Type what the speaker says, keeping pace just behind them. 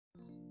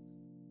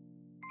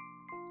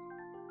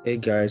Hey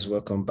guys,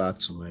 welcome back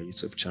to my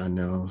YouTube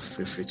channel.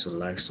 Feel free to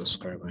like,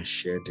 subscribe, and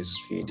share this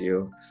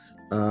video.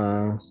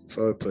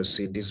 Before we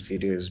proceed, this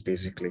video is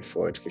basically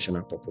for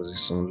educational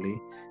purposes only.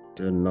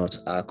 Do not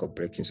hack or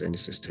break into any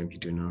system you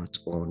do not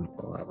own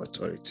or have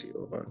authority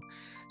over.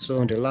 So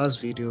on the last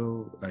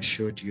video, I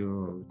showed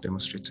you,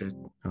 demonstrated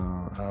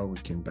how we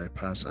can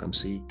bypass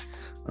AMSI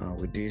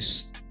with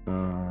this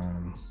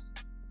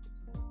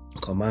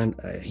command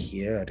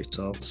here at the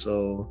top.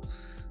 So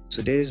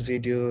today's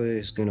video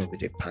is going to be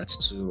the part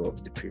 2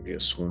 of the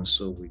previous one.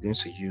 So we're going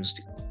to use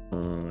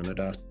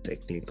another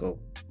technique of,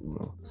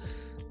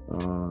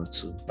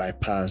 to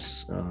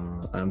bypass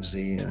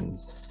AMSI and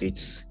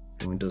its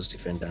Windows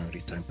Defender and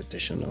real-time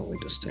protection on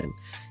Windows 10.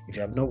 If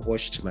you have not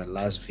watched my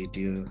last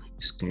video, you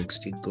can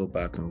still go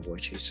back and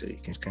watch it so you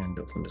can kind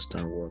of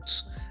understand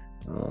what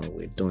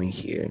we're doing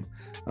here.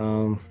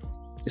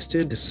 It's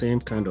still the same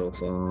kind of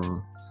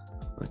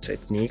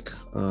technique,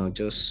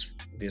 just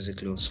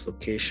basically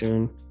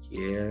notification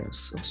here,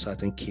 some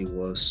certain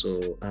keywords,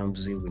 so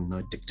AMSI will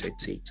not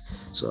dictate it.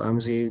 So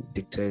AMSI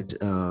dictate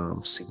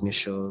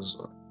signatures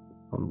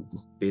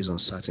based on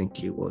certain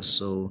keywords.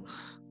 So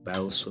by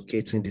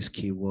locating these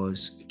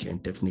keywords, you can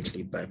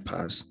definitely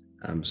bypass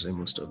AMSI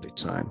most of the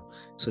time.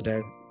 So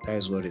that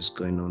is what is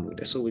going on with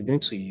it. So we're going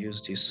to use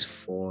these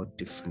 4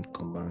 different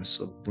commands.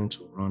 So we're going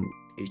to run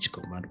each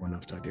command one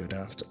after the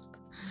other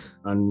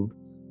and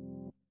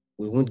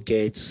we won't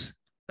get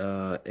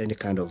any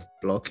kind of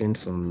blocking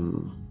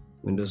from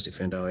Windows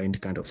Defender or any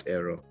kind of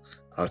error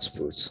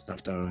outputs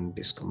after running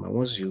this command.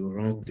 Once you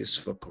run these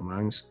 4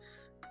 commands,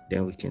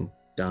 then we can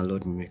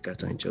download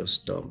Mimikat and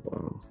just dump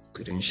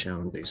credential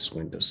on this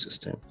Windows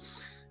system.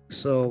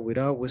 So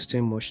without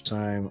wasting much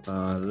time,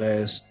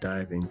 let's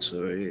dive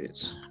into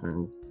it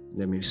and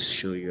let me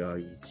show you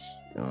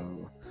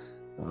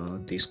how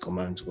these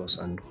commands works,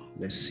 and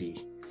let's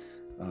see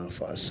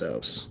for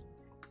ourselves.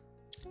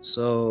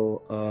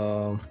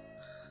 So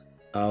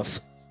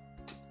I've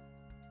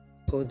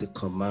put the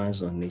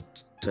commands on a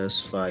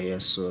test file here,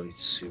 so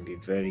it will be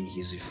very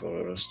easy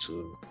for us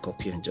to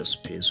copy and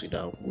just paste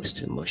without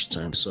wasting much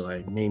time. So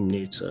I named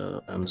it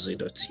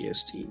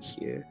amsi.txt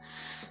here.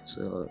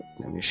 So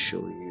let me show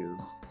you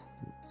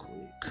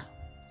quick.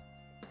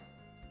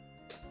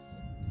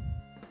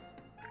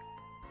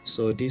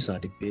 So these are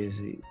the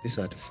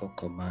 4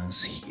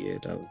 commands here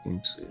that we're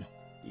going to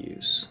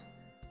use.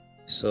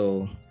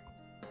 So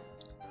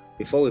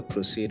before we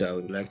proceed, I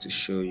would like to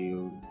show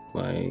you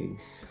my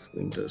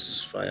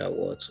Windows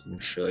firewall to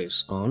make sure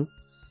it's on.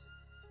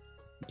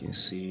 You can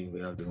see we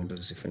have the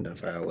Windows Defender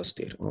firewall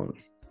state on.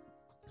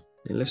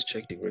 Then let's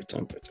check the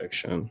real-time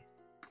protection.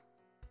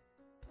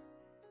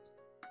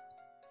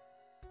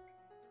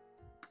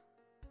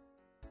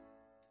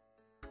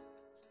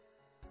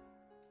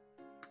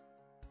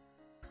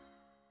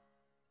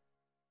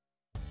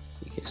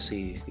 You can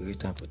see the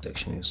real-time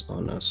protection is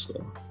on as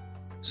well.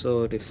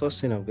 So the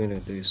first thing I'm going to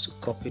do is to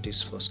copy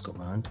this first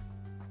command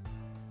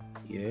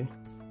here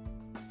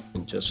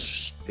and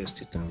just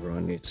paste it and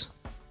run it.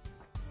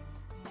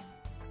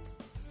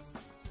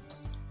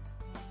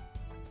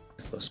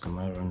 The first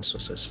command runs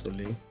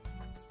successfully,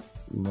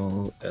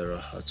 no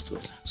error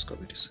output. Let's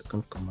copy the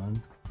second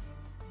command.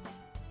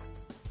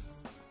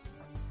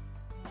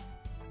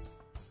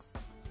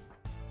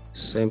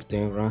 Same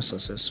thing, runs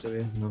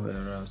successfully, no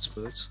error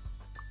output.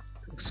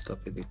 Let's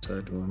copy the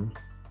third one.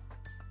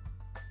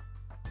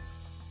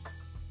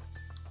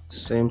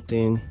 Same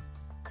thing,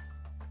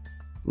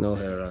 no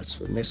error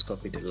output. Let's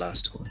copy the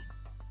last one.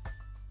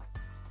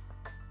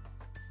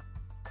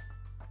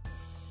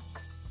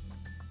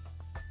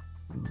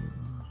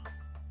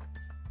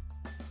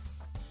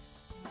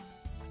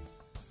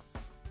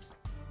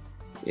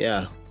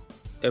 Yeah,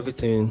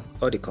 everything,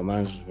 all the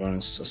commands run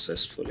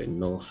successfully,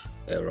 no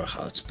error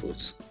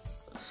outputs.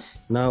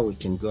 Now we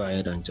can go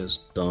ahead and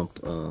just dump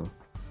the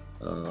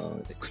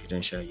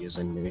credential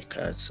using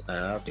Mimikat. I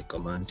have the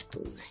command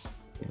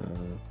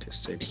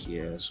pasted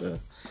here as well.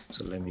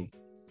 So let me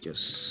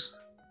just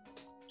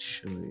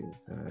show you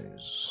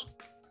guys.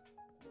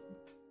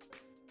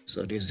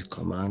 So this is the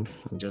command.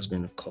 I'm just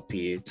going to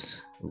copy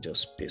it and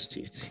just paste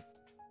it.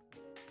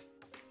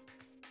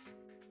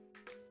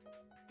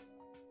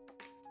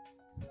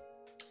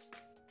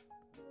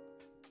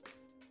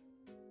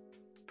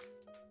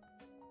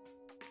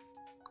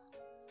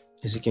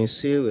 As you can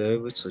see, we're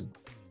able to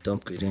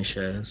dump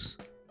credentials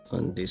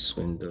on this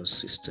Windows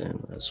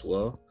system as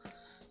well.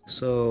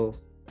 So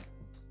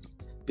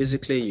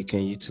basically you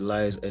can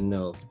utilize any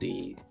of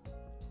the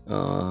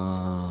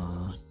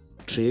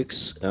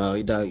tricks.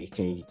 Either you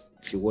can,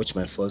 if you watch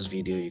my first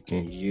video, you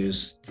can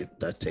use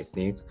that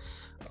technique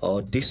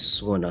or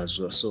this one as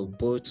well. So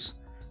both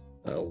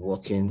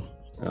working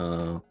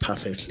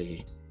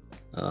perfectly.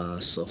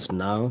 So for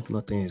now,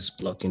 nothing is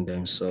blocking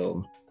them.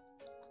 So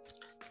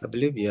I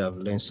believe you have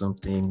learned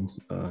something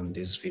on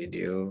this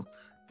video.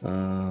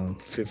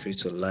 Feel free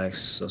to like,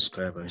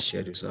 subscribe, and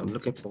share this. I'm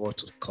looking forward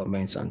to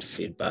comments and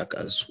feedback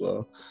as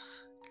well.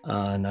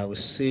 And I will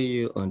see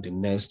you on the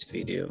next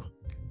video.